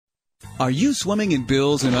Are you swimming in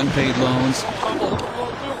bills and unpaid loans?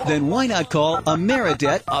 Then why not call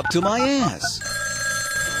AmeriDebt Up to My Ass?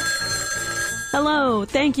 Hello,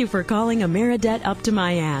 thank you for calling AmeriDebt Up to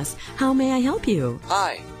My Ass. How may I help you?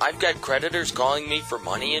 Hi, I've got creditors calling me for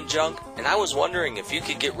money and junk, and I was wondering if you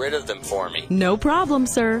could get rid of them for me. No problem,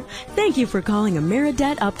 sir. Thank you for calling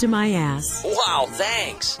AmeriDebt Up to My Ass. Wow,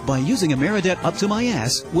 thanks. By using AmeriDebt Up to My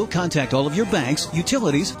Ass, we'll contact all of your banks,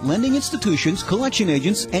 utilities, lending institutions, collection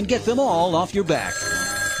agents, and get them all off your back.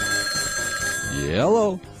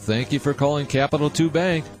 Hello. Thank you for calling Capital 2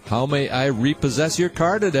 Bank. How may I repossess your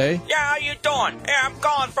car today? Yeah, how you doing? Yeah, I'm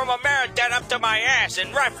calling from AmeriDebt Up to My Ass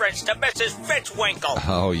in reference to Mrs. Fitzwinkle.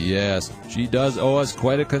 Oh, yes. She does owe us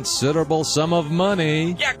quite a considerable sum of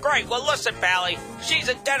money. Yeah, great. Well, listen, Pally. She's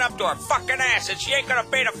in debt up to her fucking ass, and she ain't gonna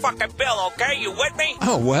pay the fucking bill, okay? You with me?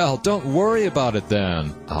 Oh, well, don't worry about it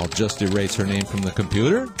then. I'll just erase her name from the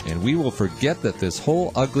computer, and we will forget that this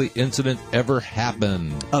whole ugly incident ever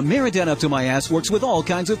happened. AmeriDebt Up to My Ass works with all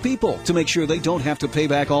kinds of people to make sure they don't have to pay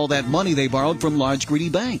back all that money they borrowed from large greedy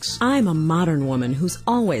banks. I'm a modern woman who's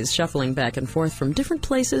always shuffling back and forth from different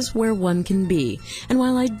places where one can be. And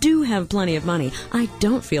while I do have plenty of money, I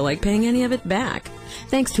don't feel like paying any of it back.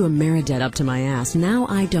 Thanks to AmeriDebt Up to My Ass, now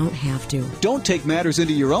I don't have to. Don't take matters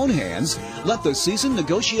into your own hands. Let the seasoned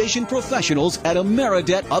negotiation professionals at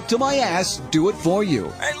AmeriDebt Up to My Ass do it for you.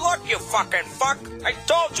 Hey, look, you fucking fuck. I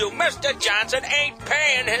told you Mr. Johnson ain't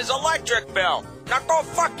paying his electric bill. Now go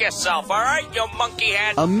fuck yourself, all right, you monkey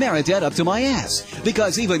head? AmeriDebt Up to My Ass.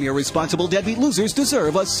 Because even irresponsible deadbeat losers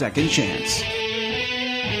deserve a second chance.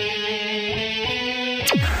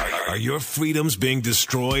 Are your freedoms being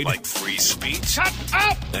destroyed? Like free speech? Shut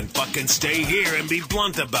up! Then fucking stay here and be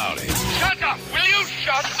blunt about it. Shut up! Will you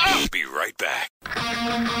shut up? Be right back.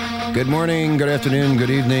 Good morning, good afternoon, good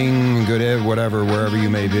evening, whatever, wherever you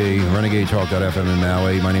may be. Renegade Talk.fm in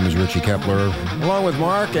Maui. My name is Richie Kepler, along with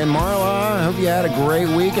Mark and Marla. I hope you had a great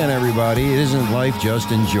weekend, everybody. Isn't life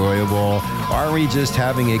just enjoyable? Are we just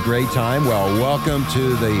having a great time? Well, welcome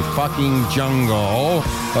to the fucking jungle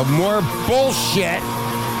of more bullshit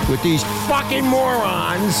with these fucking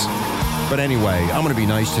morons. But anyway, I'm going to be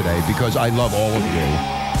nice today because I love all of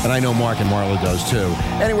you. And I know Mark and Marla does too.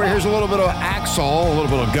 Anyway, here's a little bit of Axl, a little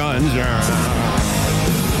bit of Guns. Come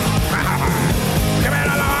in,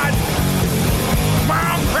 Lord!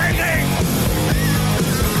 Mom, crazy!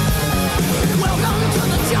 Welcome to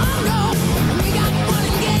the jungle. We got fun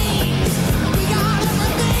and games. We got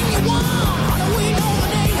everything you want. We know the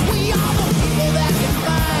names. We are the people that can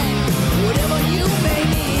find whatever you may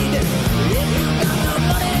need. If you got the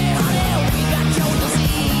money, honey, we got your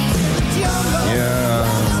disease. The jungle. Yeah.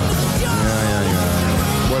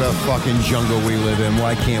 What a fucking jungle we live in.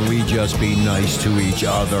 Why can't we just be nice to each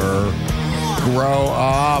other? Grow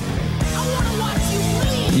up.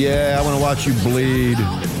 Yeah, I want to watch you bleed.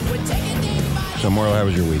 So, Marla, how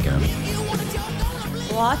was your weekend?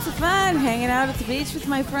 Lots of fun, hanging out at the beach with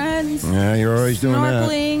my friends. Yeah, you're always doing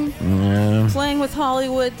snorkeling, that. Yeah. playing with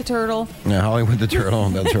Hollywood the turtle. Yeah, Hollywood the turtle.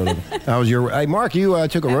 That turtle. How was your? Hey, Mark, you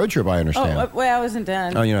took a road trip, I understand. Oh, wait, I wasn't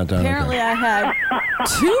done. Oh, you're not done. Apparently, okay. I had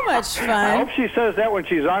too much fun. I hope she says that when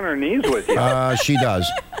she's on her knees with you. She does.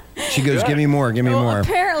 She goes, give me more, give me more.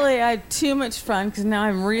 Apparently, I had too much fun because now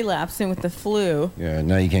I'm relapsing with the flu. Yeah,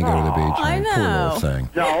 now you can't go to the beach. I know. Poor little thing.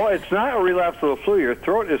 No, it's not a relapse of the flu. Your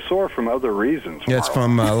throat is sore from other reasons. Yeah, it's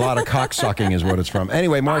from a lot of cock sucking is what it's from.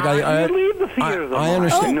 Anyway, Mark, you leave the theater of the I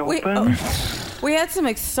understand. We had some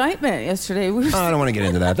excitement yesterday. I don't want to get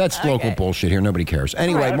into that. That's local bullshit here. Nobody cares.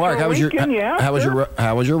 Anyway, Mark, how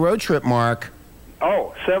was your road trip, Mark?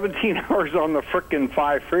 Oh, 17 hours on the frickin'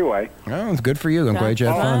 5 freeway. Oh, it's good for you. I'm glad you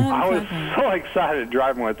had fun. I was so excited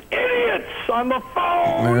driving with idiots on the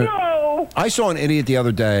phone. No! I saw an idiot the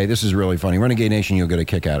other day. This is really funny. Renegade Nation, you'll get a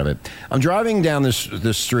kick out of it. I'm driving down this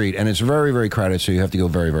street, and it's very, very crowded, so you have to go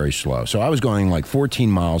very, very slow. So I was going like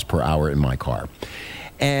 14 miles per hour in my car.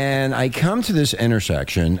 And I come to this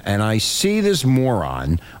intersection, and I see this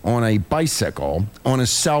moron on a bicycle on a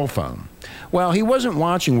cell phone. Well, he wasn't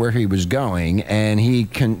watching where he was going, and he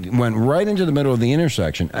went right into the middle of the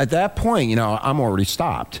intersection. At that point, I'm already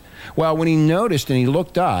stopped. Well, when he noticed and he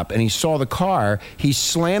looked up and he saw the car, he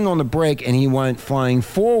slammed on the brake and he went flying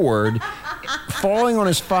forward, falling on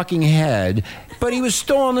his fucking head, but he was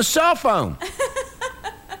still on the cell phone.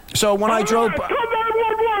 So when I drove by...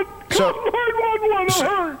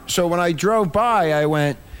 So when I drove by, I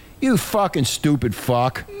went, "You fucking stupid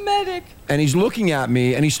fuck." Medic. And he's looking at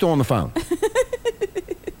me, and he's still on the phone.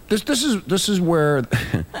 This is where...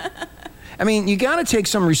 I mean, you got to take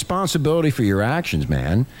some responsibility for your actions,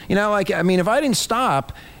 man. If I didn't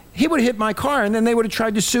stop, he would have hit my car, and then they would have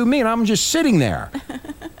tried to sue me, and I'm just sitting there.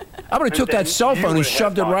 I would have took that cell phone and would've had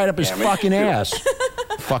shoved it right up his damage, fucking too. ass.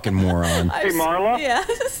 Fucking moron. Hey, Marla.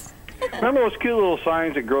 Yes. Remember those cute little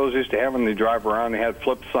signs that girls used to have when they drive around? They had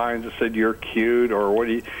flip signs that said "You're cute" or what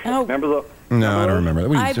do you? Oh. Remember the? No, I don't remember that.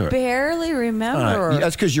 What are you I doing? barely remember.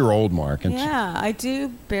 That's because you're old, Mark. It's- Yeah, I do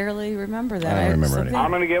barely remember that. I don't remember something-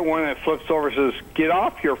 I'm gonna get one that flips over and says, "Get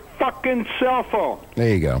off your fucking cell phone." There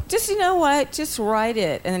you go. Just, you know what? Just write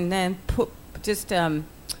it and then put, just, No, I'm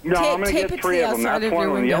gonna tape get it to three the of them. outside That's of one your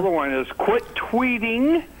of them. The window. other one is quit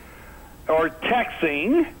tweeting or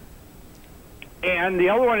texting. And the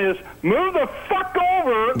other one is move the fuck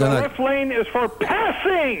over. The They're not- left lane is for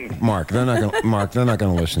passing. Mark, they're not going. Mark, they're not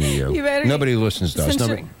going to listen to you. You better- Nobody listens to us. Censor-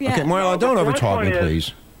 Nobody. yeah. Okay, Marla, don't the first overtalk one me, is,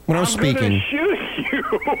 please. When I'm gonna speaking, shoot you.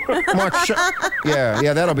 Mark.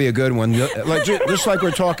 Yeah, that'll be a good one. Like just like we're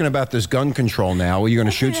talking about this gun control now. Well, you're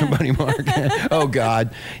going to shoot somebody, Mark. Oh God,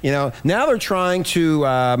 now they're trying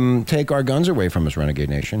to take our guns away from us, Renegade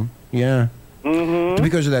Nation. Yeah. Mm-hmm.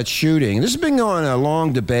 Because of that shooting. This has been going a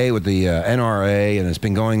long debate with the NRA, and it's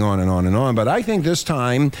been going on and on and on. But I think this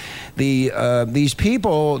time, these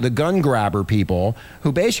people, the gun grabber people,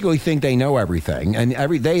 who basically think they know everything, and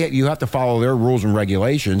you have to follow their rules and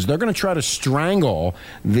regulations, they're going to try to strangle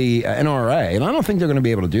the NRA. And I don't think they're going to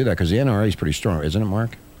be able to do that because the NRA is pretty strong, isn't it,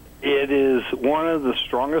 Mark? It is one of the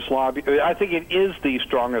strongest I think it is the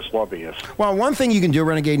strongest lobbyist. Well, one thing you can do,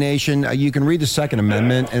 Renegade Nation, you can read the Second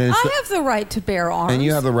Amendment, and it's I have the right to bear arms. and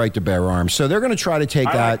you have the right to bear arms. So they're going to try to take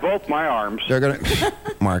I that. like both my arms. They're going to,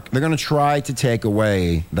 Mark. They're going to try to take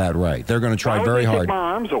away that right. They're going to try Why would very they hard. Take my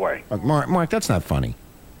arms away. Mark, that's not funny.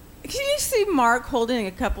 Can you see Mark holding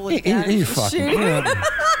a couple of guns You and fucking. shooting?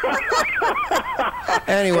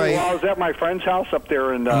 Anyway. Well, I was at my friend's house up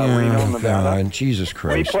there in Reno, Nevada. God, Jesus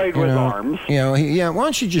Christ. We played with arms. Why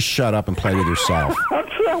don't you just shut up and play with yourself? What?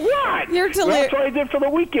 You're That's what I did for the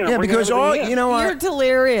weekend. Yeah, I'm bringing because everything in. you know what? You're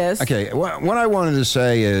delirious. Okay, what I wanted to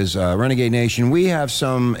say is, Renegade Nation, we have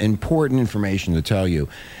some important information to tell you.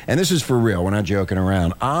 And this is for real. We're not joking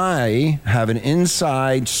around. I have an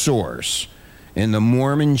inside source in the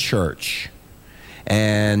Mormon Church.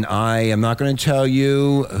 And I am not going to tell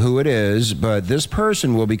you who it is, but this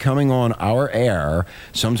person will be coming on our air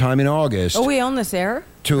sometime in August. Oh, we own this air?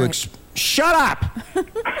 Shut up!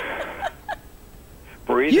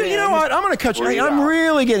 Breathe You in, know what? I'm going to cut you. breathe I'm out.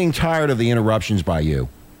 really getting tired of the interruptions by you.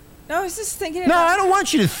 No, I was just thinking No, about... I don't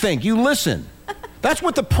want you to think. You listen. That's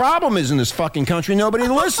what the problem is in this fucking country. Nobody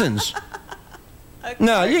listens.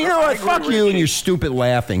 No, you know what? Fuck you and your stupid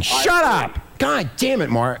laughing. Shut up. God damn it,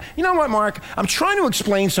 Mark. You know what, Mark? I'm trying to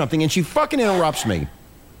explain something and she fucking interrupts me.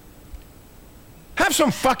 Have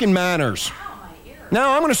some fucking manners.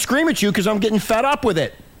 Now I'm going to scream at you because I'm getting fed up with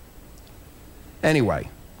it. Anyway,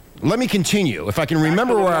 let me continue. If I can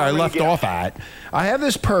remember where I left off at, I have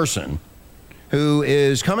this person who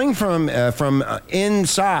is coming from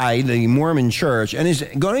inside the Mormon Church and is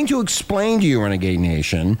going to explain to you, Renegade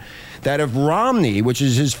Nation, that if Romney, which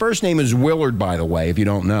is his first name is Willard, by the way, if you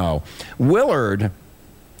don't know, Willard,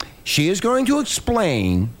 she is going to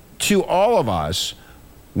explain to all of us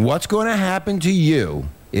what's going to happen to you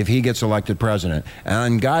if he gets elected president.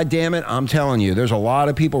 And God damn it, I'm telling you, there's a lot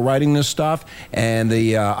of people writing this stuff, and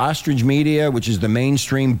the ostrich media, which is the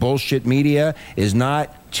mainstream bullshit media, is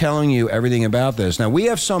not telling you everything about this. Now, we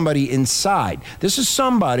have somebody inside. This is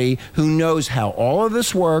somebody who knows how all of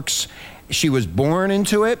this works. She was born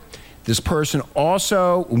into it. This person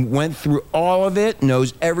also went through all of it,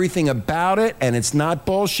 knows everything about it, and it's not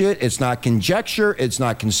bullshit, it's not conjecture, it's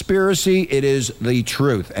not conspiracy, it is the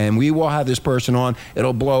truth. And we will have this person on.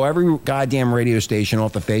 It'll blow every goddamn radio station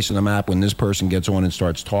off the face of the map when this person gets on and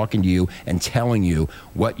starts talking to you and telling you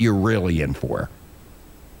what you're really in for.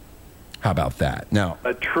 How about that? Now,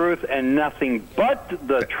 the truth and nothing but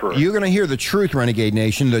the truth. you're going to hear the truth, Renegade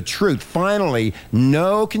Nation, the truth. Finally,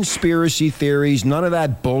 no conspiracy theories, none of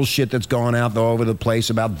that bullshit that's going out all over the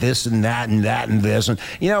place about this and that and that and this. And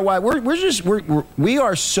you know what? We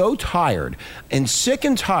are so tired and sick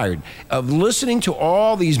and tired of listening to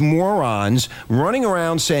all these morons running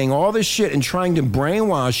around saying all this shit and trying to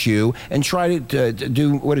brainwash you and try to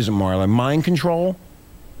do, what is it, Marla? Mind control?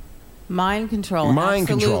 Mind control. Mind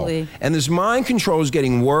absolutely. control. And this mind control is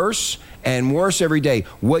getting worse and worse every day.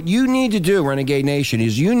 What you need to do, Renegade Nation,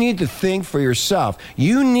 is you need to think for yourself.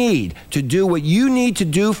 You need to do what you need to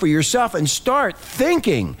do for yourself and start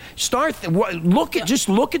thinking. Just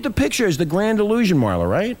look at the picture as the grand illusion, Marla,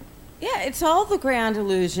 right? Yeah, it's all the grand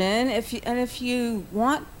illusion. If you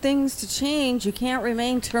want things to change, you can't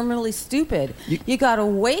remain terminally stupid. You got to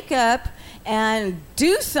wake up and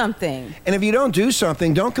do something. And if you don't do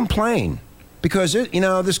something, don't complain. Because,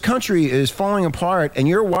 this country is falling apart, and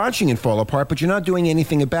you're watching it fall apart, but you're not doing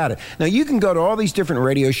anything about it. Now, you can go to all these different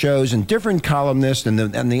radio shows and different columnists and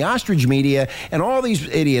the ostrich media and all these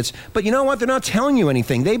idiots, but you know what? They're not telling you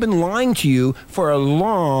anything. They've been lying to you for a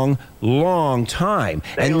long, long time.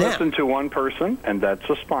 They listen to one person, and that's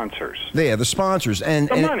the sponsors. Yeah, the sponsors. And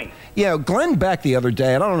money. Yeah, Glenn Beck the other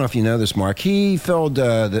day, I don't know if you know this, Mark, he filled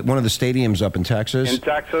one of the stadiums up in Texas. In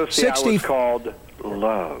Texas, it was called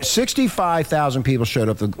Love. 65,000 people showed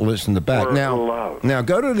up to listen to Beck. Now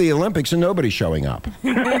go to the Olympics and nobody's showing up.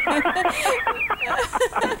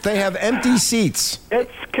 They have empty seats.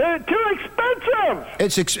 It's too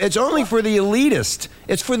expensive. It's only for the elitist.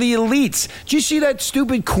 It's for the elites. Do you see that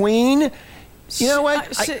stupid queen? You know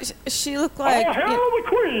what? She looked like... Oh, hell, the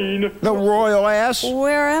queen. The royal ass.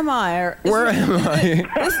 Where am I? Where am I?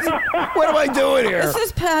 What am I doing here? This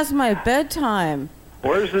is past my bedtime.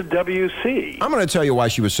 Where's the WC? I'm going to tell you why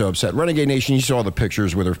she was so upset. Renegade Nation, you saw the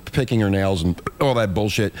pictures with her picking her nails and all that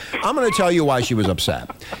bullshit. I'm going to tell you why she was upset.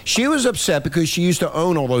 She was upset because she used to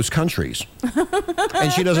own all those countries.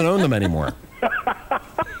 And she doesn't own them anymore.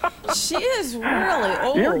 She is really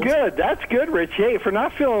old. You're good. That's good, Rich. Hey, for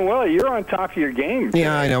not feeling well, you're on top of your game.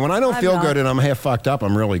 Yeah, I know. When I don't feel good and I'm half fucked up,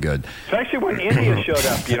 I'm really good. Especially when India showed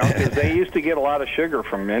up, because they used to get a lot of sugar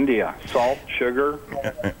from India. Salt, sugar.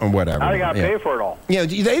 Whatever. Now they got to pay for it all. Yeah,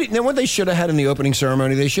 what they should have had in the opening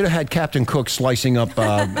ceremony, they should have had Captain Cook slicing up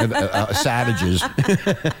savages.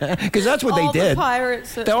 Because that's what they did.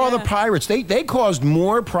 All the pirates. They caused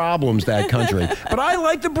more problems, that country. But I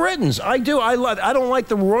like the Britons. I do. I don't like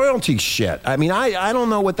the royalty shit. I mean, I don't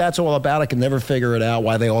know what that's all about. I can never figure it out,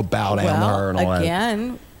 why they all bow down to her and all that.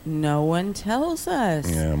 Again, no one tells us.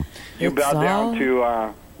 Yeah. You bow down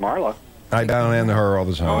to Marla. I bow down to her all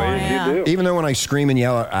the time. You do. Even though when I scream and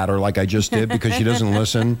yell at her like I just did because she doesn't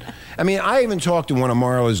listen. I mean, I even talked to one of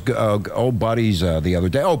Marla's old buddies the other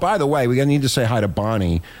day. Oh, by the way, we need to say hi to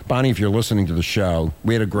Bonnie. Bonnie, if you're listening to the show,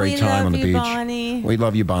 we had a great time on the beach. Bonnie. We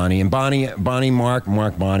love you, Bonnie. And Bonnie, Mark,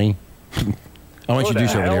 Bonnie. I'll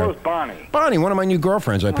introduce her over there. Bonnie? Bonnie, one of my new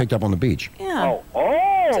girlfriends I picked up on the beach. Yeah.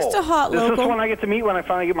 Oh. Just a hot local. Is this one I get to meet when I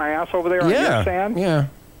finally get my ass over there on your sand? Yeah.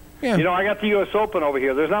 You know, I got the U.S. Open over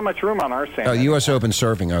here. There's not much room on our sand. Oh, U.S. Open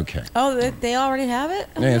surfing, okay. Oh, they already have it?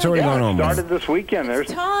 Yeah, it's already going on. It started this weekend. There's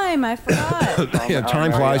time. I forgot. Yeah,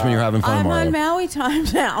 time flies when you're having fun, I'm Marla. on Maui time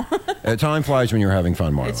now. Time flies when you're having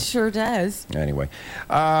fun, Marla. It sure does. Anyway,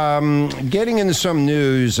 getting into some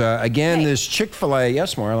news, again, this Chick-fil-A.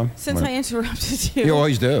 Yes, Marla? Since I interrupted you. You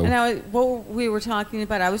always do. And what we were talking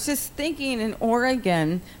about, I was just thinking in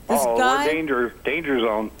Oregon, this guy... danger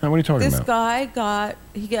zone. What are you talking this about? Guy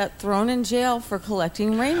got thrown in jail for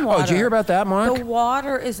collecting rainwater. Oh, did you hear about that, Mark? The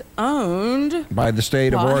water is owned by the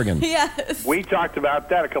state of Oregon. Yes. We talked about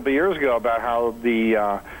that a couple of years ago, about how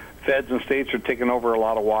the feds and states are taking over a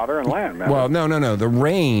lot of water and land. Remember? Well, no. The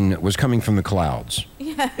rain was coming from the clouds.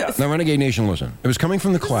 Yes. Now, Renegade Nation, listen. It was coming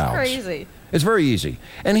from the clouds. It's crazy. It's very easy.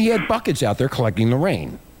 And he had buckets out there collecting the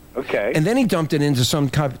rain. Okay. And then he dumped it into some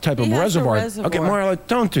type of reservoir. reservoir. Okay, Marla,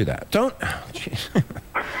 don't do that. Don't.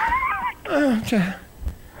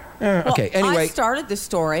 Okay, anyway. I started the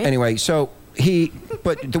story. Anyway, so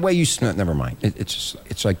but the way you, never mind.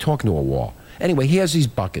 It's like talking to a wall. Anyway, he has these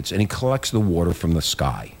buckets and he collects the water from the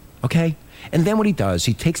sky. Okay? And then what he does,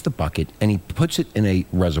 he takes the bucket and he puts it in a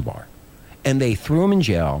reservoir. And they threw him in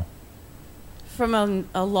jail. From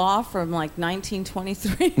a law from like 1923.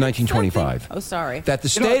 1925. Oh, sorry. That the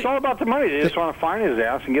state. It's all about the money. They just want to find his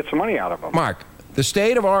ass and get some money out of him. Mark, the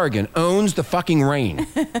state of Oregon owns the fucking rain.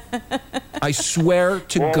 I swear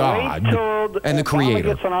to God and the Creator.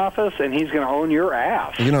 Obama gets in office and he's going to own your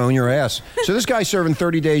ass. You're going to own your ass. So this guy's serving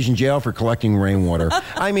 30 days in jail for collecting rainwater.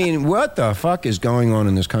 I mean, what the fuck is going on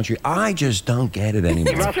in this country? I just don't get it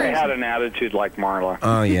anymore. He must have had an attitude like Marla.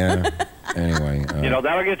 Oh, yeah. Anyway.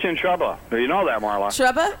 That'll get you in trouble. You know that, Marla.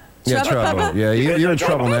 Trouble? Yeah, trouble. Yeah, you're in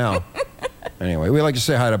trouble now. Anyway, we like to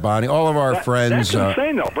say hi to Bonnie. All of our friends. That's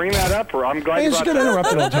insane, though. Bring that up. I'm glad you brought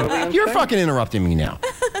that up. You're fucking interrupting me now.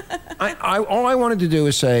 All I wanted to do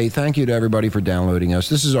is say thank you to everybody for downloading us.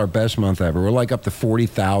 This is our best month ever. We're like up to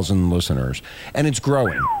 40,000 listeners, and it's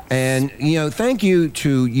growing. And, thank you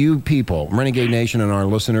to you people, Renegade Nation and our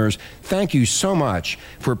listeners. Thank you so much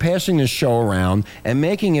for passing this show around and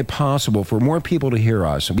making it possible for more people to hear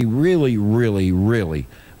us. We really, really, really,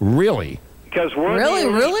 really... Because we're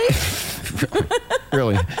really?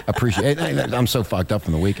 really appreciate it. I'm so fucked up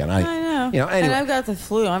from the weekend. I know. Anyway. And I've got the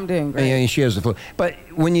flu. I'm doing great. Yeah, she has the flu. But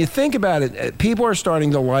when you think about it, people are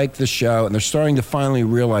starting to like the show, and they're starting to finally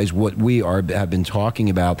realize what we have been talking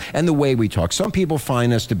about and the way we talk. Some people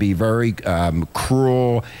find us to be very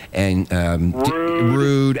cruel and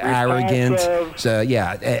rude, arrogant. So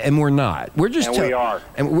yeah, and we're not. We're just. And we are.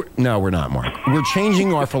 And no, we're not, Mark. We're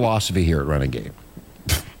changing our philosophy here at Renegade.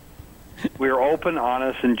 We're open,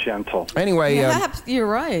 honest, and gentle. Anyway, you're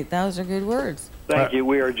right. Those are good words. Thank you.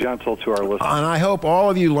 We are gentle to our listeners. And I hope all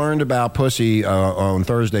of you learned about pussy on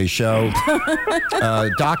Thursday's show.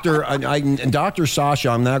 Dr. Sasha,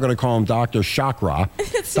 I'm now going to call him Dr. Chakra.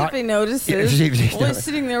 See if he notices. He's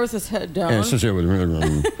sitting there with his head down. Yeah,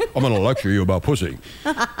 I'm going to lecture you about pussy.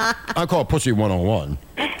 I call it Pussy 101.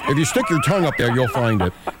 If you stick your tongue up there, you'll find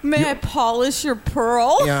it. May I polish your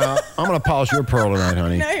pearl? Yeah, I'm going to polish your pearl tonight,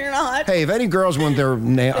 honey. No, you're not. Hey, if any girls want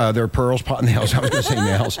their pearls nails, I was going to say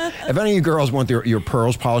nails. If any of you girls want your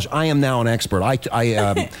pearls polished, I am now an expert. I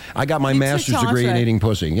got my master's degree in eating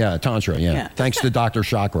pussy. Yeah, tantra. Yeah. Thanks to Dr.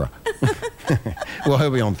 Chakra. Well,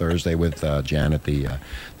 he'll be on Thursday with Janet,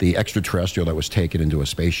 the extraterrestrial that was taken into a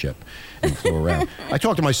spaceship and flew around. I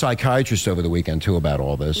talked to my psychiatrist over the weekend too about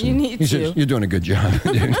all this. You need to. He says, "You're doing a good job."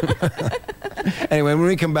 Anyway, when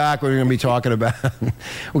we come back, we're going to be talking about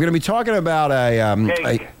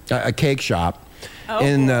a cake shop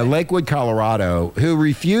in Lakewood, Colorado, who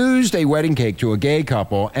refused a wedding cake to a gay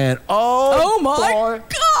couple, and oh my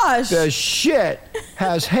gosh, the shit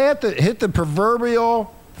has hit the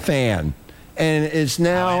proverbial fan. And it's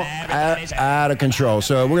now out of control.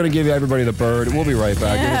 So we're going to give everybody the bird. We'll be right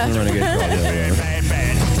back. Yeah. We're going to get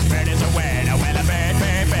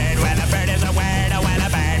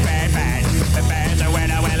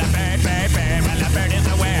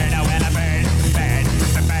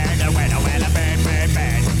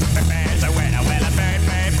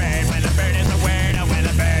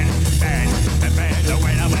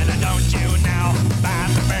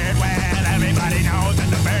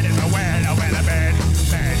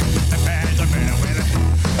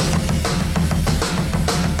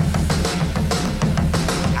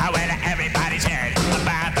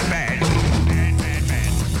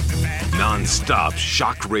Non-stop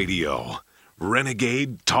shock radio.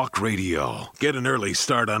 Renegade Talk Radio. Get an early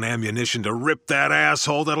start on ammunition to rip that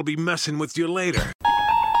asshole that'll be messing with you later.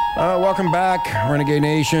 Welcome back, Renegade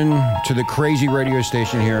Nation, to the crazy radio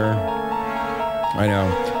station here. I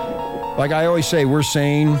know. Like I always say, we're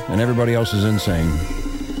sane and everybody else is insane.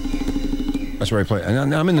 That's where I play.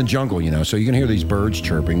 And I'm in the jungle, so you can hear these birds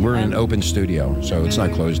chirping. We're in an open studio, so it's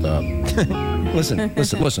not closed up.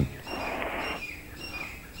 Listen.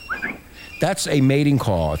 That's a mating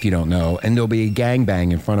call, if you don't know, and there'll be a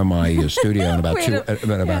gangbang in front of my studio in about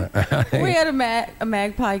We had a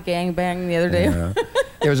magpie gangbang the other day. Yeah.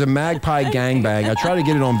 There was a magpie gangbang. I tried to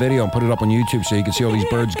get it on video and put it up on YouTube so you can see all these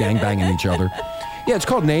birds gangbanging each other. Yeah, it's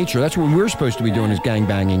called nature. That's what we're supposed to be doing is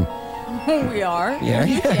gangbanging. We are.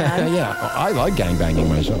 Yeah. I like gangbanging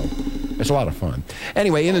myself. It's a lot of fun.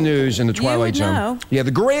 Anyway, in the news, in the Twilight Zone. Know. Yeah, the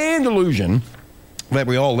grand illusion that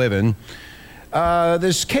we all live in.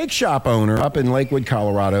 This cake shop owner up in Lakewood,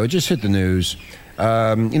 Colorado, it just hit the news.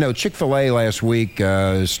 Chick-fil-A last week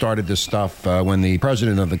started this stuff when the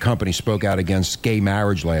president of the company spoke out against gay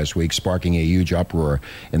marriage last week, sparking a huge uproar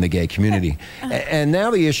in the gay community. And now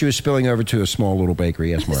the issue is spilling over to a small little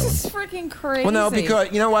bakery. Yes, Marlon. This is freaking crazy. Well, no, because,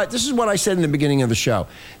 you know what? This is what I said in the beginning of the show.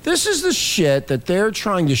 This is the shit that they're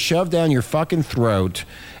trying to shove down your fucking throat.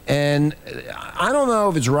 And I don't know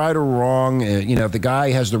if it's right or wrong, if the guy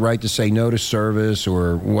has the right to say no to service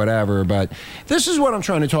or whatever, but this is what I'm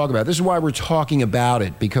trying to talk about. This is why we're talking about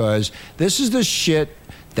it, because this is the shit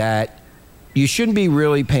that you shouldn't be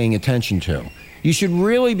really paying attention to. You should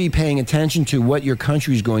really be paying attention to what your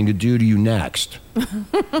country's going to do to you next.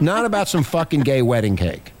 Not about some fucking gay wedding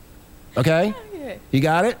cake. Okay? You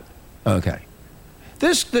got it? Okay.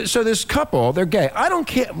 So this couple, they're gay. I don't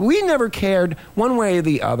care. We never cared one way or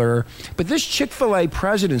the other. But this Chick-fil-A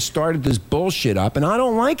president started this bullshit up, and I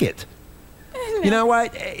don't like it. You know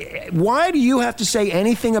what? Why do you have to say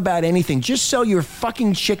anything about anything? Just sell your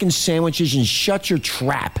fucking chicken sandwiches and shut your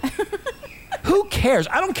trap. Who cares?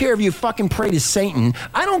 I don't care if you fucking pray to Satan.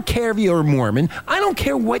 I don't care if you're a Mormon. I don't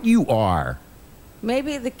care what you are.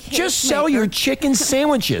 Maybe the cake Just sell your chicken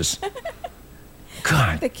sandwiches.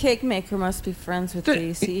 God. The cake maker must be friends with the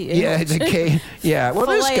CEO. Yeah, the cake. Yeah, well,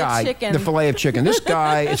 this guy, the fillet of chicken. This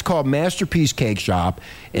guy, it's called Masterpiece Cake Shop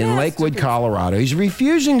in Lakewood, Colorado. He's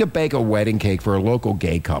refusing to bake a wedding cake for a local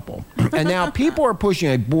gay couple, and now people are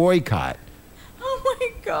pushing a boycott. Oh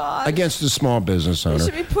my God. against the small business owner. We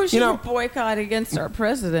should be pushing You know- a boycott against our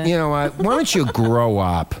president. You know what? Why don't you grow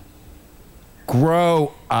up?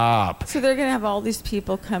 Grow up. So they're going to have all these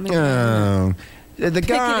people coming in. The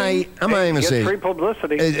guy, I'm not even Get saying. free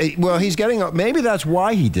publicity. Well, he's getting. Maybe that's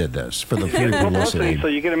why he did this, for the free publicity. So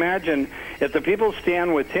you can imagine if the people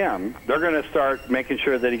stand with him, they're going to start making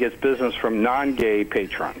sure that he gets business from non-gay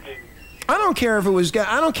patrons. I don't care if it was.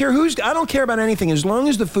 I don't care who's. I don't care about anything as long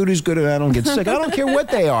as the food is good and I don't get sick. I don't care what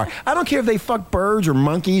they are. I don't care if they fuck birds or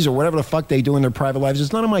monkeys or whatever the fuck they do in their private lives.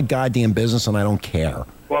 It's none of my goddamn business, and I don't care.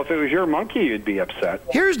 Well, if it was your monkey, you'd be upset.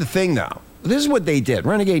 Here's the thing, though. This is what they did.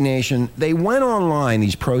 Renegade Nation, they went online,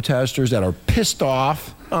 these protesters that are pissed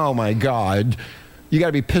off. Oh, my God. You got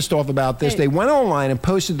to be pissed off about this. Hey. They went online and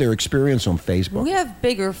posted their experience on Facebook. We have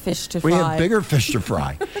bigger fish to We fry. have bigger fish to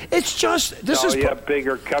fry. It's just, this is, You have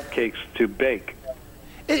bigger cupcakes to bake.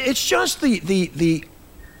 it's just the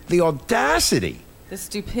audacity. The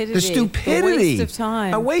stupidity. The stupidity. A waste of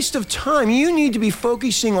time. A waste of time. You need to be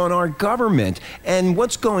focusing on our government and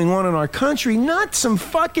what's going on in our country, not some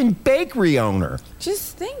fucking bakery owner.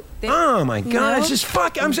 Just think. Oh my God! It's just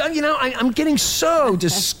fuck. I'm getting so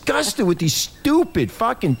disgusted with these stupid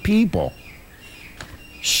fucking people.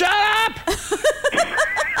 Shut up!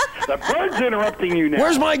 The bird's interrupting you now.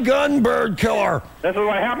 Where's my gun, bird killer? This is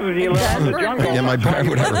what happens when you live in the jungle. Yeah, my bird,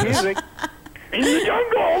 whatever. Music. In the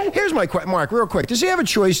jungle. Here's my question, Mark, real quick. Does he have a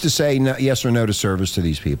choice to say no, yes or no to service to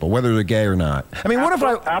these people, whether they're gay or not? I mean, what if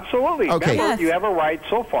I... Absolutely. Okay. Remember, Yes. you have a right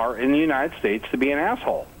so far in the United States to be an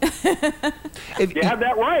asshole. If, You have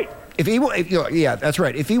that right. yeah, that's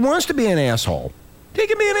right. If he wants to be an asshole, he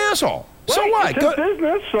can be an asshole. So Right, what? It's his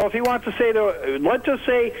business. So if he wants to say let's just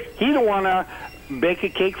say he don't want to bake a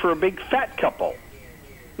cake for a big fat couple.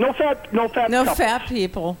 No fat No couples. fat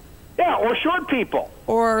people. Yeah, or short people.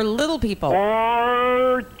 Or little people.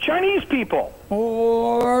 Or Chinese people.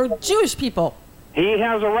 Or Jewish people. He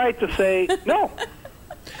has a right to say no.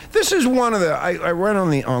 This is one of the I read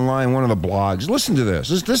online one of the blogs. Listen to this.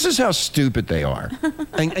 This is how stupid they are.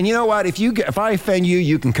 and you know what? If I offend you,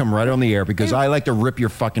 you can come right on the air because I like to rip your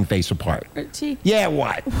fucking face apart. Richie. Yeah,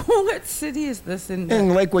 what? What city is this in? In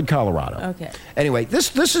Lakewood, Colorado. Okay. Anyway,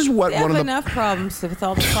 this is what They one have of the enough problems with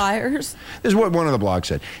all the fires. This is what one of the blogs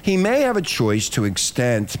said. He may have a choice to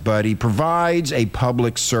extent, but he provides a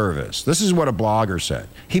public service. This is what a blogger said.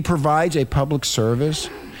 He provides a public service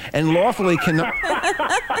and lawfully cannot...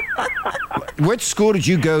 Which school did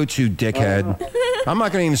you go to, dickhead? I'm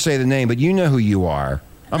not going to even say the name, but you know who you are.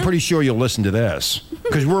 I'm pretty sure you'll listen to this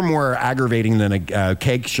because we're more aggravating than a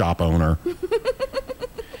cake shop owner.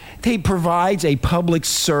 He provides a public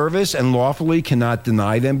service and lawfully cannot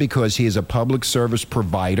deny them because he is a public service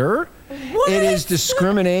provider. What? It is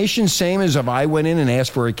discrimination, same as if I went in and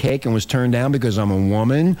asked for a cake and was turned down because I'm a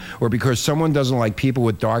woman or because someone doesn't like people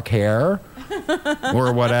with dark hair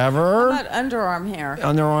or whatever. What about underarm hair?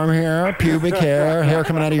 Underarm hair, pubic hair, hair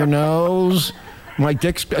coming out of your nose, my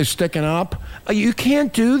dick's sticking up. You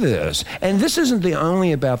can't do this. And this isn't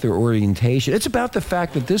only about their orientation. It's about the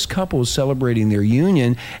fact that this couple is celebrating their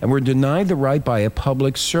union and were denied the right by a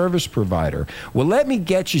public service provider. Well, let me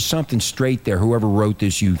get you something straight there, whoever wrote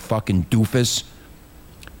this, you fucking doofus.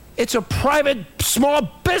 It's a private small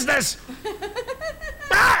business.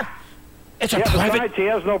 It's a private... Besides, he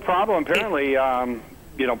has no problem, apparently,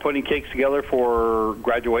 putting cakes together for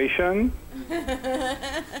graduation,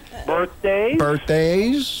 birthdays.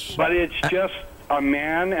 But it's just a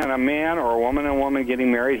man or a woman and a woman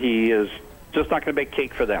getting married. He is just not going to bake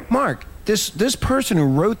cake for them. Mark, this person who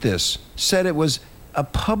wrote this said it was a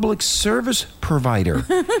public service provider.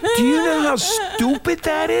 Do you know how stupid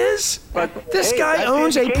that is? But this guy that's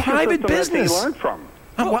owns the a education private system business. That he learned from.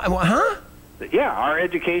 Huh? Yeah, our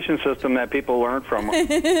education system that people learn from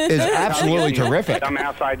is absolutely terrific.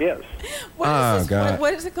 Dumbass ideas. What is this? God.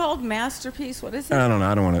 What is it called? Masterpiece? What is it? I don't know.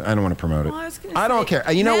 I don't want to promote it. Well, I don't care.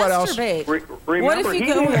 You know what else? Masturbate. Remember, What if you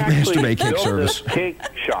he go didn't actually Masturbate cake build service. this cake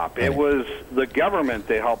shop. It was the government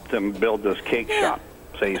that helped him build this cake shop.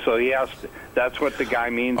 See, so he asked. That's what the guy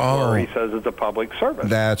means where he says it's a public service.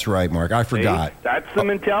 That's right, Mark. I forgot. See? That's the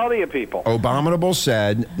mentality of people. Abominable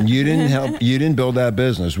said you didn't help. You didn't build that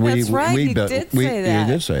business. That's right, We he built. did say that.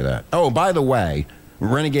 You did say that. Oh, by the way,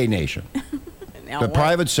 Renegade Nation. The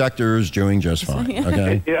private sector is doing just fine.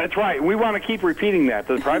 Okay. Yeah, that's right. We want to keep repeating that.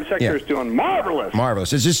 The private sector is doing marvelous.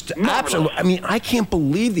 Marvelous. It's just absolute. I mean, I can't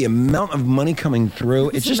believe the amount of money coming through.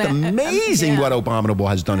 It's just amazing what Abominable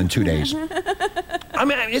has done in 2 days. I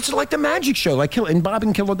mean, it's like the magic show, like in Bob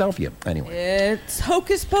in Philadelphia. Anyway. It's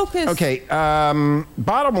hocus pocus. Okay,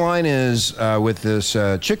 bottom line is with this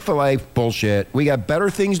Chick-fil-A bullshit, we got better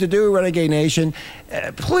things to do, Renegade Nation.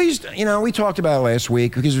 Please, we talked about it last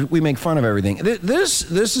week because we make fun of everything. This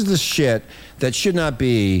is the shit that should not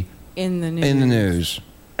be in the news.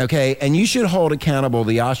 Okay, and you should hold accountable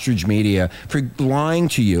the ostrich media for lying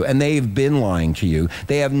to you, and they've been lying to you.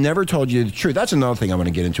 They have never told you the truth. That's another thing I want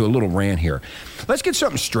to get into, a little rant here. Let's get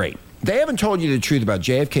something straight. They haven't told you the truth about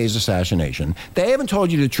JFK's assassination. They haven't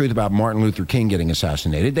told you the truth about Martin Luther King getting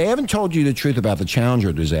assassinated. They haven't told you the truth about the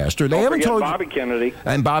Challenger disaster. They haven't told Bobby Kennedy.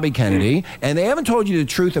 And Bobby Kennedy. And they haven't told you the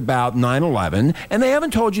truth about 9/11. And they haven't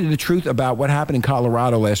told you the truth about what happened in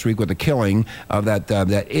Colorado last week with the killing of that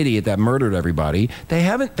idiot that murdered everybody. They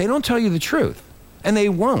don't tell you the truth. And they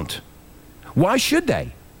won't. Why should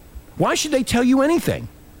they? Why should they tell you anything?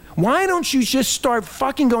 Why don't you just start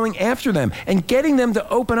fucking going after them and getting them to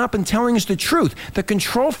open up and telling us the truth? The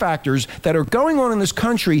control factors that are going on in this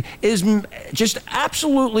country is just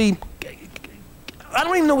absolutely, I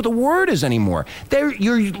don't even know what the word is anymore.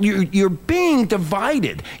 You're being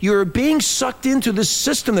divided. You're being sucked into this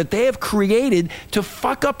system that they have created to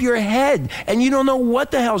fuck up your head, and you don't know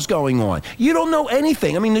what the hell's going on. You don't know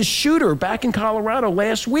anything. I mean, the shooter back in Colorado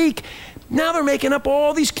last week, now they're making up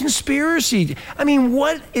all these conspiracies. I mean,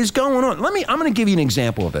 what is going on? I'm going to give you an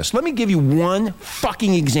example of this. Let me give you one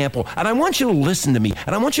fucking example, and I want you to listen to me,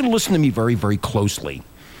 and I want you to listen to me very, very closely.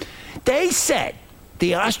 They said,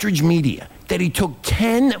 the ostrich media, that he took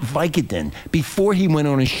 10 Vicodin before he went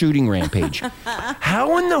on a shooting rampage.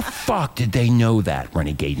 How in the fuck did they know that,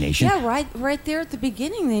 Renegade Nation? Yeah, right there at the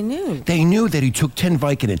beginning, they knew. They knew that he took 10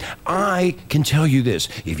 Vicodin. I can tell you this: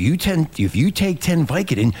 if you take 10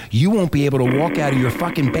 Vicodin, you won't be able to walk out of your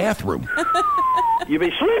fucking bathroom. You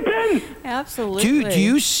be sleeping. Absolutely. Do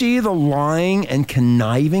you see the lying and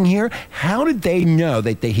conniving here? How did they know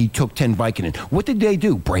that he took 10 Vicodin? What did they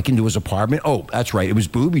do? Break into his apartment? Oh, that's right. It was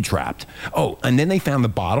booby-trapped. Oh, and then they found the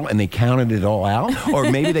bottle and they counted it all out? Or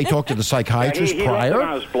maybe they talked to the psychiatrist he prior? left it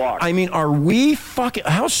on his block. I mean, are we fucking...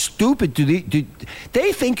 How stupid do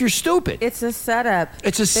they think you're stupid? It's a setup.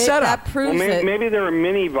 It's a setup. That proves it. Maybe there are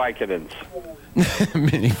mini Vicodins.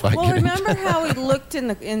 Mini Vicodins. Well, remember how he looked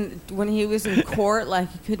when he was in court, like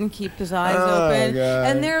he couldn't keep his eyes open? God.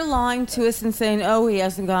 And they're lying to us and saying, oh, he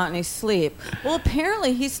hasn't gotten any sleep. Well,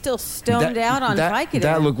 apparently he's still stoned out on Vicodin.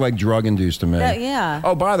 That looked like drug-induced to me. Yeah.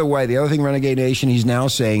 Oh, by the way, the other thing, Renegade Nation, he's now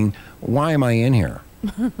saying, why am I in here?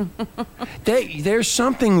 There's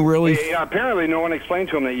something really... Yeah, apparently no one explained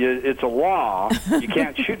to him that it's a law. You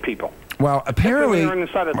can't shoot people. Well, apparently,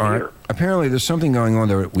 apparently there's something going on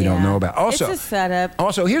that we don't know about. Also, it's a setup.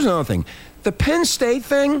 Also, here's another thing: the Penn State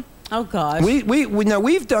thing. Oh gosh.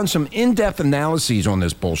 We've done some in-depth analyses on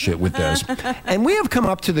this bullshit with this, and we have come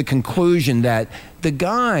up to the conclusion that the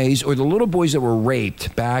guys or the little boys that were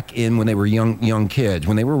raped back in when they were young kids,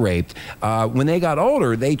 when they were raped, when they got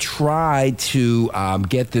older, they tried to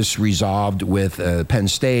get this resolved with Penn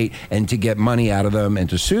State and to get money out of them and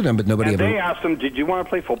to sue them, but nobody ever. They asked them, "Did you want to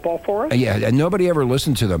play football for us?" Yeah, and nobody ever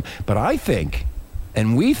listened to them. But I think,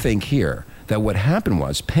 and we think here, that what happened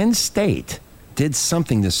was Penn State did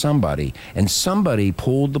something to somebody, and somebody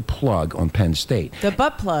pulled the plug on Penn State. The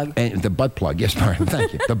butt plug. And the butt plug, yes, Marion,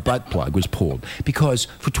 thank you. The butt plug was pulled because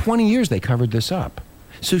for 20 years they covered this up.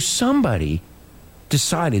 So somebody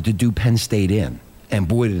decided to do Penn State in, and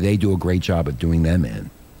boy, did they do a great job of doing them in.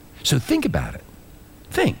 So think about it.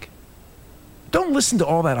 Think. Don't listen to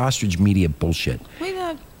all that ostrich media bullshit.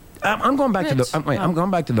 I'm going back to the. I'm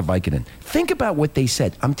going back to the Vicodin. Think about what they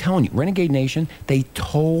said. I'm telling you, Renegade Nation. They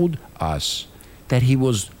told us that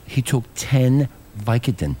he took 10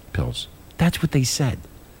 Vicodin pills. That's what they said.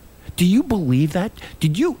 Do you believe that?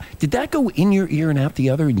 Did that go in your ear and out the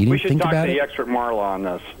other, and you didn't think about it? We should talk to the expert Marla on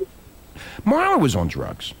this. Marla was on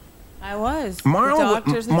drugs. I was.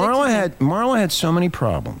 Marla had so many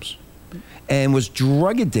problems, and was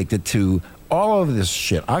drug addicted to all of this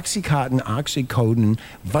shit: OxyContin, Oxycodone,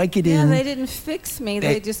 Vicodin. Yeah, they didn't fix me.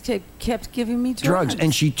 They just kept giving me drugs.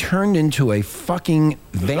 And she turned into a fucking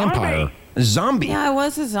vampire. Zombie. Yeah, I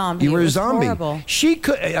was a zombie. You were a zombie. Horrible. She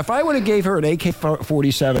could, if I would have gave her an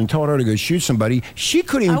AK-47 and told her to go shoot somebody, she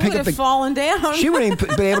couldn't even pick up the. I would have fallen down. She wouldn't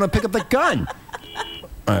even be able to pick up the gun.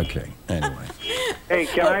 Okay. Anyway. Hey,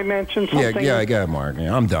 can I mention something? Yeah, go ahead, Mark.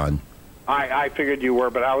 Yeah, I'm done. I figured you were,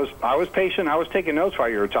 but I was patient. I was taking notes while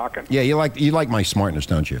you were talking. Yeah, you like my smartness,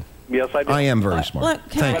 don't you? Yes, I do. I am very smart. Look,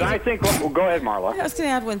 Thank you. I think. Well, go ahead, Marla. I was going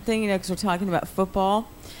to add one thing, because we're talking about football.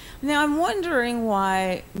 Now, I'm wondering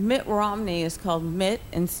why Mitt Romney is called Mitt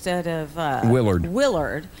instead of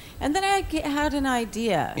Willard. And then I had an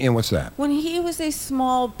idea. And what's that? When he was a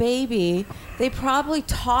small baby, they probably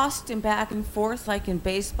tossed him back and forth like in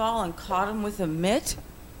baseball and caught him with a mitt.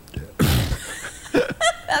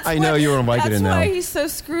 I know you were Vicodin now. That's why he's so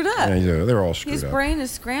screwed up. Yeah, they're all screwed His up. brain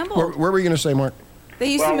is scrambled. What were you going to say, Mark?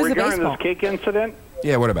 They used him as a regarding baseball. this cake incident,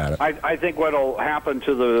 Yeah, what about it? I think what will happen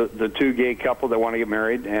to the two gay couple that want to get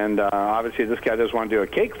married, and obviously this guy doesn't want to do a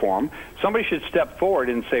cake for him, somebody should step forward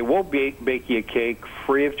and say, we'll bake you a cake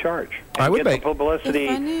free of charge. And I would get bake. the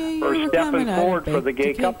publicity for stepping forward for the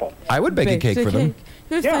gay couple. I would bake a cake for them.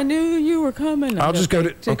 If I knew you were coming, I'll just go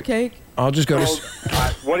to cake. I'll just go to.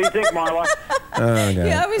 What do you think, Marla? Okay.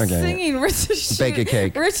 Yeah, I was Okay. singing. Rich is Bake a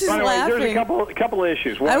cake. Rich is By the way, laughing. there's a couple of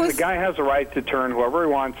issues. One, the guy has the right to turn whoever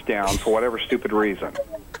he wants down for whatever stupid reason.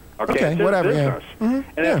 Okay, Okay, it's his whatever, yeah. business.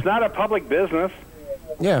 And it's not a public business.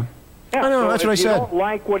 Yeah. Yeah, I know, so that's what I if you said. don't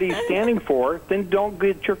like what he's standing for, then don't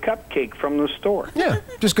get your cupcake from the store. Yeah,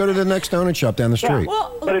 just go to the next donut shop down the street.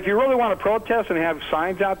 But if you really want to protest and have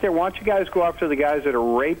signs out there, why don't you guys go after the guys that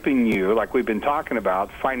are raping you, like we've been talking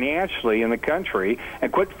about, financially in the country,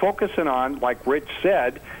 and quit focusing on, like Rich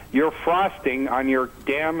said, your frosting on your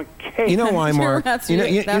damn cake. You know why, Mark? That's you know,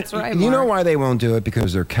 right. That's right, You know Mark. why they won't do it?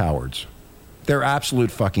 Because they're cowards. They're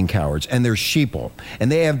absolute fucking cowards, and they're sheeple,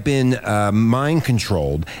 and they have been mind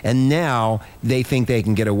controlled, and now they think they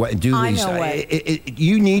can get away. Do I these? know what.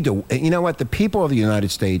 You need to. You know what? The people of the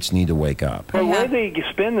United States need to wake up. But the way they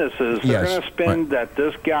spin this is they're Yes, going to spin that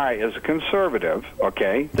this guy is a conservative,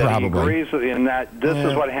 okay? That Probably. he agrees in that this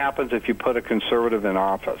is what happens if you put a conservative in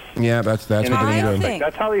office. Yeah, that's what And they're going to do.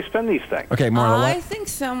 that's how they spin these things. Okay, Marla. I what? think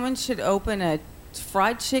someone should open a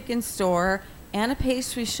fried chicken store and a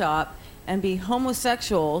pastry shop and be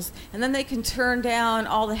homosexuals, and then they can turn down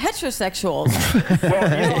all the heterosexuals.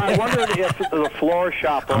 Well, I wonder if the flower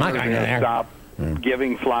shop I'm not owners are going going there. to stop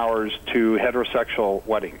giving flowers to heterosexual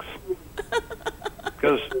weddings.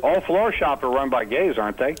 Because all flower shops are run by gays,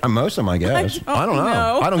 aren't they? Most of them, I guess. I don't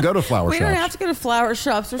know. I don't go to flower We shops. don't have to go to flower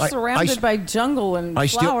shops. We're I- surrounded by jungle and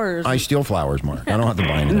flowers. I steal flowers, Mark. I don't have to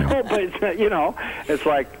buy anything. No, but it's, you know, it's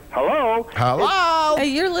like, hello, Hello. Hey,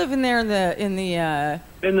 you're living there in the in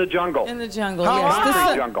the jungle. in the jungle. Hello. Yes,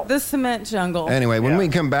 Concrete jungle. the cement jungle. Anyway, when we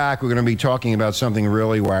come back, we're going to be talking about something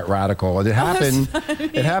really radical. It happened.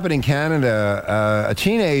 It happened in Canada. A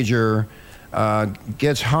teenager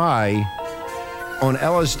gets high on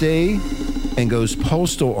LSD and goes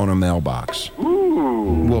postal on a mailbox.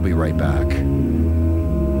 Ooh. We'll be right back.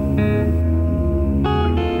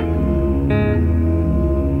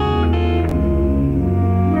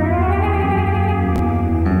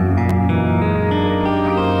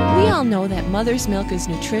 We all know that mother's milk is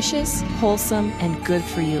nutritious, wholesome, and good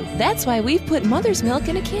for you. That's why we've put mother's milk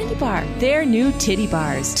in a candy bar. They're new Titty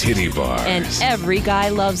Bars. Titty Bars. And every guy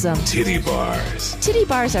loves them. Titty Bars. Titty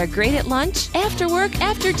Bars are great at lunch, after work,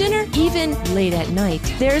 after dinner, even late at night.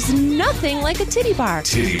 There's nothing like a Titty Bar.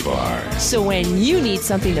 Titty Bars. So when you need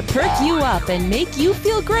something to perk you up and make you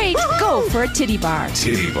feel great, go for a Titty Bar.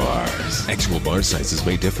 Titty Bars. Actual bar sizes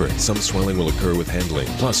may differ. Some swelling will occur with handling.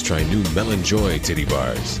 Plus, try new Melon Joy Titty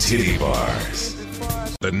Bars. Titty Bars.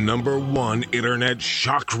 The #1 Internet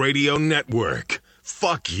Shock Radio Network.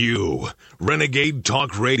 Fuck you. Renegade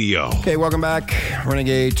Talk Radio. Okay, welcome back.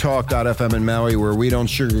 Renegade Talk.fm in Maui, where we don't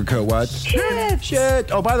sugarcoat what?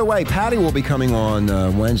 Shit. Oh, by the way, Patty will be coming on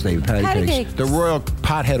Wednesday. Patty Cakes. Cakes. The royal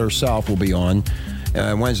pothead herself will be on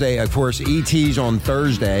Wednesday. Of course, ET's on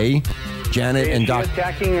Thursday. Janet Is and she Doc.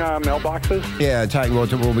 attacking mailboxes? Yeah,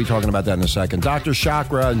 we'll be talking about that in a second. Dr.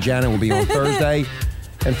 Chakra and Janet will be on Thursday.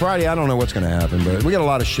 And Friday, I don't know what's going to happen, but we got a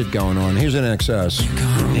lot of shit going on. Here's an excess.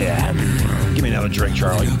 Yeah. Give me another drink,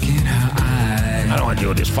 Charlie. I don't want to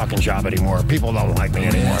do this fucking job anymore. People don't like me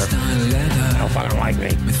anymore. They don't fucking like me.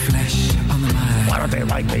 Why don't they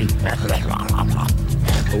like me?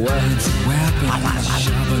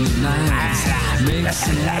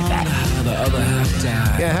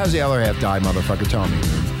 Yeah, how's the other half die, motherfucker? Tell me.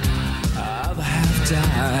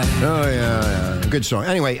 Oh, yeah. Good song.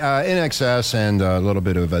 Anyway, In Excess and a little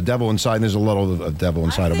bit of Devil Inside. There's a little of Devil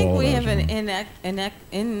Inside I of all think of we those. have an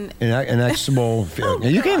Inexable.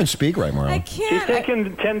 You can't even speak right, Mauro. I She's can't.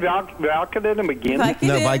 taking 10 Vicodin and begin.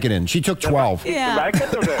 No, Vicodin. She took 12. Yeah.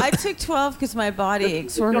 Vicodin. I took 12 because my body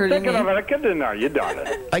aches were You're hurting taking a me. Vicodin now. You done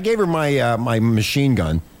it. I gave her my my machine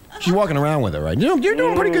gun. She's walking around with it, right? You're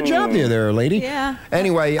doing a pretty good job there, lady. Yeah.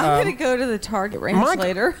 Anyway, I'm going to go to the Target range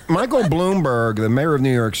later. Michael Bloomberg, the mayor of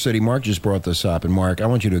New York City, Mark just brought this up. And Mark, I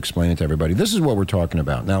want you to explain it to everybody. This is what we're talking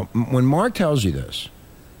about. Now, when Mark tells you this,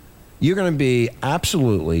 you're going to be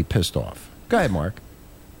absolutely pissed off. Go ahead, Mark.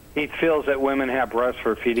 He feels that women have breasts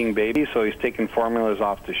for feeding babies, so he's taking formulas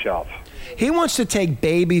off the shelf. He wants to take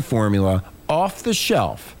baby formula off the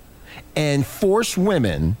shelf and force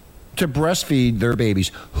women to breastfeed their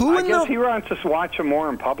babies. I guess he wants to watch them more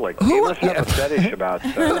in public. He must have a fetish about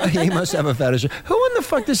He must have a fetish. Who in the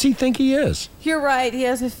fuck does he think he is? You're right. He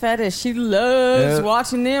has a fetish. He loves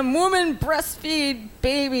watching them women breastfeed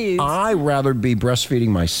babies. I'd rather be breastfeeding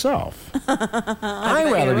myself. I'd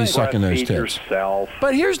rather be sucking those tits. Yourself.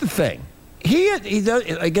 But here's the thing. He does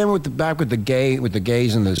again with the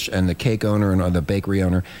gays and the cake owner and the bakery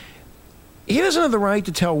owner. He doesn't have the right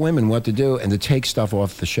to tell women what to do and to take stuff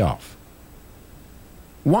off the shelf.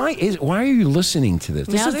 Why are you listening to this?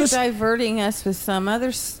 Now they're diverting us with some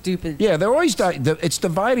other stupid... Yeah, they're always... It's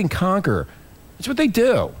divide and conquer. That's what they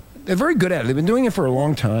do. They're very good at it. They've been doing it for a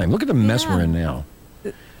long time. Look at the mess we're in now.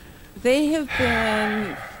 They have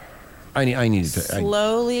been... I need to...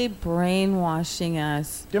 slowly brainwashing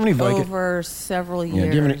us over several years.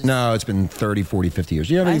 Yeah, do you have any, no, it's been 30, 40, 50 years.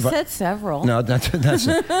 Do you have any said several. No, that's it.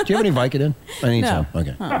 Do you have any Vicodin? I need some.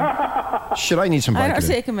 Okay. Should I need some Vicodin? I don't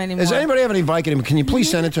take them anymore. Does anybody have any Vicodin? Can you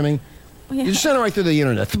please send it to me? Yeah. You just send it right through the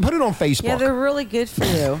internet. Put it on Facebook. Yeah, they're really good for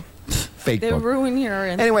you. Fake They book. ruin your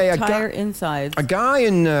entire insides. A guy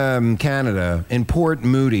in Canada, in Port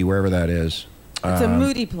Moody, wherever that is. It's a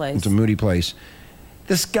moody place. It's a moody place.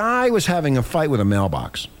 This guy was having a fight with a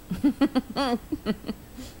mailbox.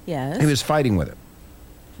 Yes. He was fighting with it.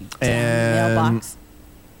 Mailbox.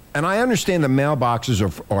 And I understand the mailboxes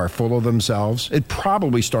are full of themselves. It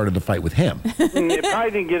probably started the fight with him. He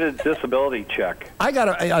probably didn't get a disability check. I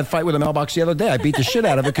got a fight with a mailbox the other day. I beat the shit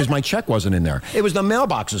out of it because my check wasn't in there. It was the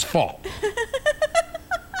mailbox's fault.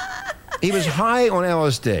 He was high on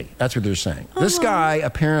LSD. That's what they're saying. This guy,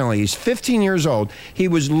 apparently, he's 15 years old. He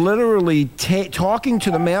was literally talking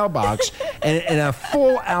to the mailbox in a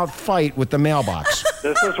full-out fight with the mailbox.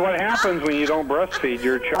 This is what happens when you don't breastfeed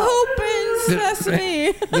your child. Open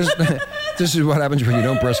sesame. This is what happens when you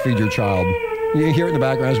don't breastfeed your child. You hear it in the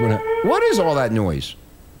background. What is all that noise?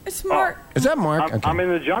 It's Mark. Is that Mark? Okay. I'm in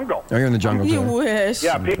the jungle. Oh, you're in the jungle, You too. wish.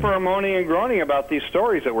 Yeah, people are moaning and groaning about these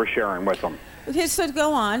stories that we're sharing with them. Okay, so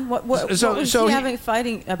go on. What was he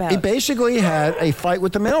fighting about? He basically had a fight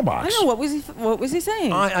with the mailbox. I know. What was he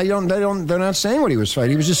saying? They're not saying what he was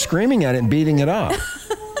fighting. He was just screaming at it and beating it up.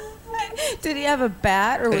 Did he have a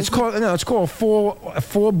bat, or was It's called a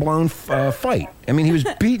full-blown fight. I mean, he was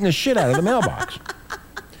beating the shit out of the mailbox.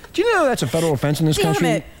 Do you know that's a federal offense in this country?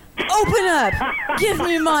 Damn it! Open up! Give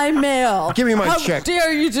me my mail. Give me my check. How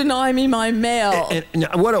dare you deny me my mail? And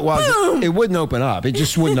what it was, Boom! it wouldn't open up. It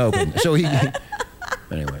just wouldn't open. So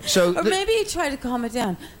anyway. So Or maybe he tried to calm it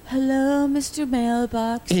down. Hello, Mr.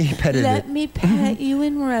 Mailbox. He petted Let it. me pet you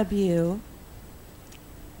and rub you.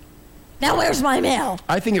 Now where's my mail?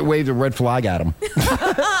 I think it waved a red flag at him.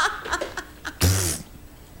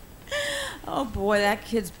 Oh boy, that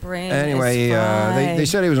kid's brain. Anyway, is fried. they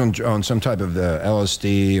said he was on some type of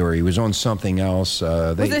LSD or he was on something else.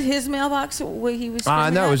 Was it his mailbox? Where he was?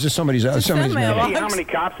 No, it was just somebody's mailbox. See how many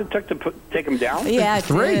cops it took to take him down? Yeah, it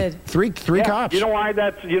Three. did. Three cops. You know why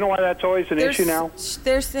that's always an issue now?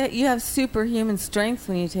 You have superhuman strength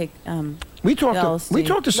when you take. We talked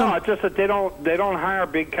to some. No, it's just that they don't hire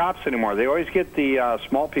big cops anymore. They always get the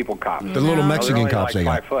small people cops. The little Mexican They're only cops like they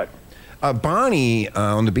got. 5 foot. Bonnie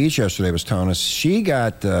on the beach yesterday was telling us she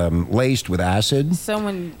got laced with acid.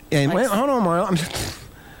 Someone. And wait, hold on, Marla.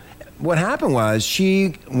 What happened was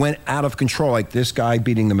she went out of control, like this guy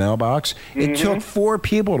beating the mailbox. It took 4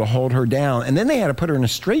 people to hold her down, and then they had to put her in a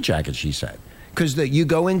straitjacket, she said. Because you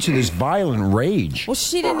go into this violent rage. Well,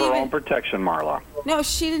 she For didn't her even. own protection, Marla. No,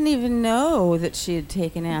 she didn't even know that she had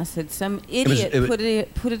taken acid. Some idiot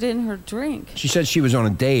put it in her drink. She said she was on a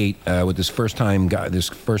date with this first time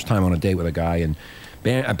on a date with a guy, and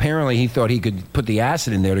apparently he thought he could put the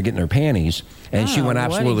acid in there to get in her panties, and she went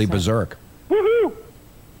absolutely berserk. Woohoo!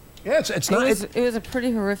 Yeah, it was a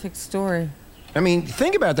pretty horrific story. I mean,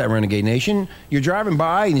 think about that, Renegade Nation. You're driving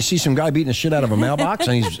by and you see some guy beating the shit out of a mailbox,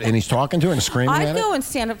 and he's talking to it and screaming at I'd it. go and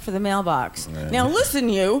stand up for the mailbox. Now listen,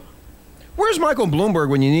 you. Where's Michael Bloomberg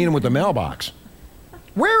when you need him with the mailbox?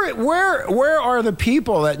 Where are the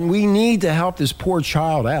people that we need to help this poor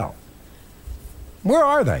child out? Where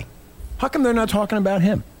are they? How come they're not talking about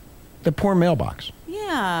him? The poor mailbox.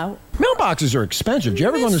 Yeah. Mailboxes are expensive. Do you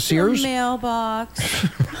ever go to Sears? Mailbox.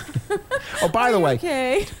 Oh, by the way,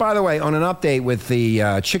 okay? on an update with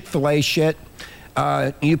the Chick-fil-A shit,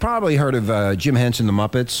 You probably heard of Jim Henson, the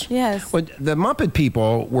Muppets. Yes. Well, the Muppet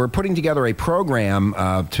people were putting together a program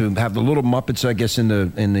to have the little Muppets, I guess, in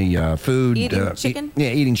the food. Eating chicken?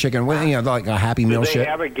 Eating chicken. Well, you know, like a Happy Meal Do they shit.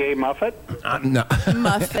 have a gay Muppet? No.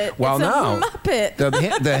 Muppet. Well, it's no. a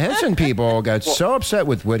Muppet. The Henson people got so upset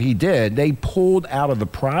with what he did, they pulled out of the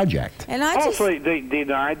project. And I just... So they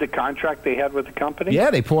denied the contract they had with the company?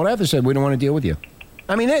 Yeah, they pulled out. They said, we don't want to deal with you.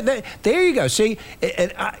 I mean, there you go. See,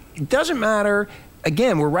 it doesn't matter.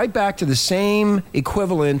 Again, we're right back to the same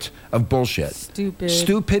equivalent of bullshit.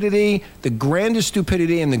 Stupidity, the grandest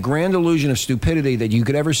stupidity and the grand illusion of stupidity that you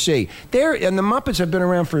could ever see. And the Muppets have been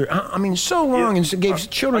around for, so long and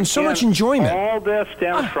gave children so much enjoyment. All this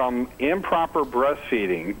stems from improper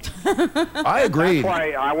breastfeeding. I agree. That's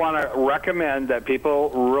why I want to recommend that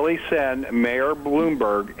people really send Mayor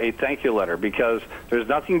Bloomberg a thank you letter, because there's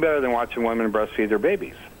nothing better than watching women breastfeed their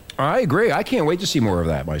babies. I agree. I can't wait to see more of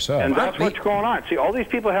that myself. And that's what's going on. See, all these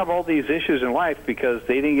people have all these issues in life because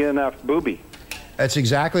they didn't get enough booby. That's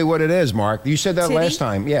exactly what it is, Mark. You said that Titty? last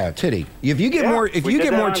time. Yeah, titty. If you get more, we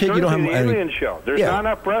did that on titty, you don't have the Alien Show. There's not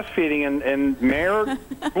enough breastfeeding, and Mayor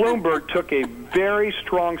Bloomberg took a very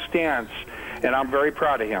strong stance, and I'm very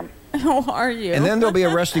proud of him. How are you? And then they'll be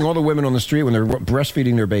arresting all the women on the street when they're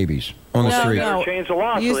breastfeeding their babies on the street. No. Change the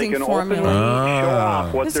law so they Using can formula. openly show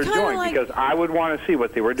off what It's they're kinda doing, like- because I would want to see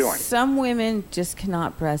what they were doing. Some women just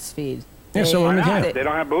cannot breastfeed. Yeah, some women Why not? can't. They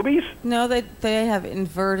don't have boobies? No, they have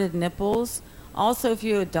inverted nipples. Also, if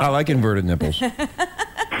you adopt... I like inverted nipples.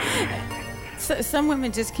 Some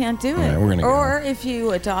women just can't do it. right, we're gonna go. Or if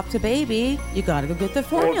you adopt a baby, you got to go get the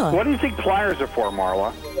formula. Well, what do you think pliers are for,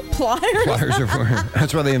 Marla? Pliers? Pliers are for,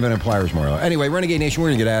 that's why they invented pliers, Marla. Anyway, Renegade Nation, we're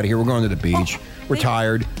going to get out of here. We're going to the beach. We're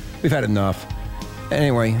tired. We've had enough.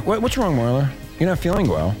 Anyway, what's wrong, Marla? You're not feeling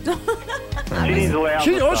well. She needs to lay out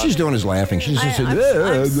in the All sun. she's doing is laughing. She's just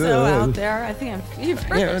I'm so out there. I think I'm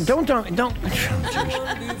feverish. Yeah, don't.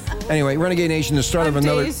 Anyway, Renegade Nation, the start of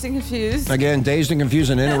another. Dazed and confused. Again, dazed and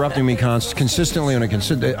confused and interrupting me consistently on a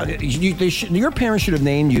your parents should have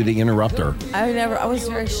named you the interrupter. I was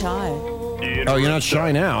very shy. Oh, you're not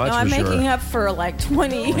shy now. That's No, I'm for sure. making up for like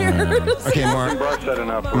 20 years. Okay,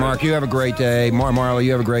 Mark, you have a great day. Marla, you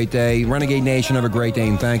have a great day. Renegade Nation, have a great day,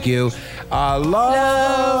 and thank you. Wish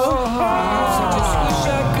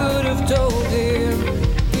I could have told him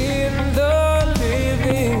in the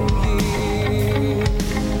living years.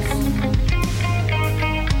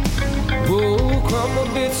 Oh,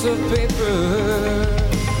 crumbled bits of paper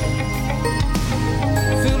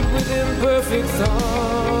filled with imperfect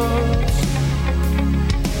thoughts.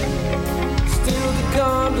 Still the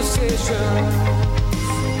conversations.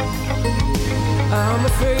 I'm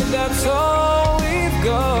afraid that's all we've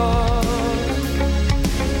got.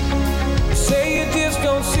 Say you just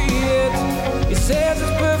don't see it. It says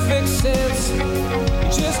it's perfect sense.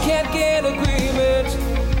 You just can't get agreement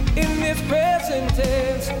in this present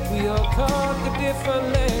tense. We all talk a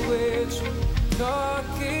different language. Talk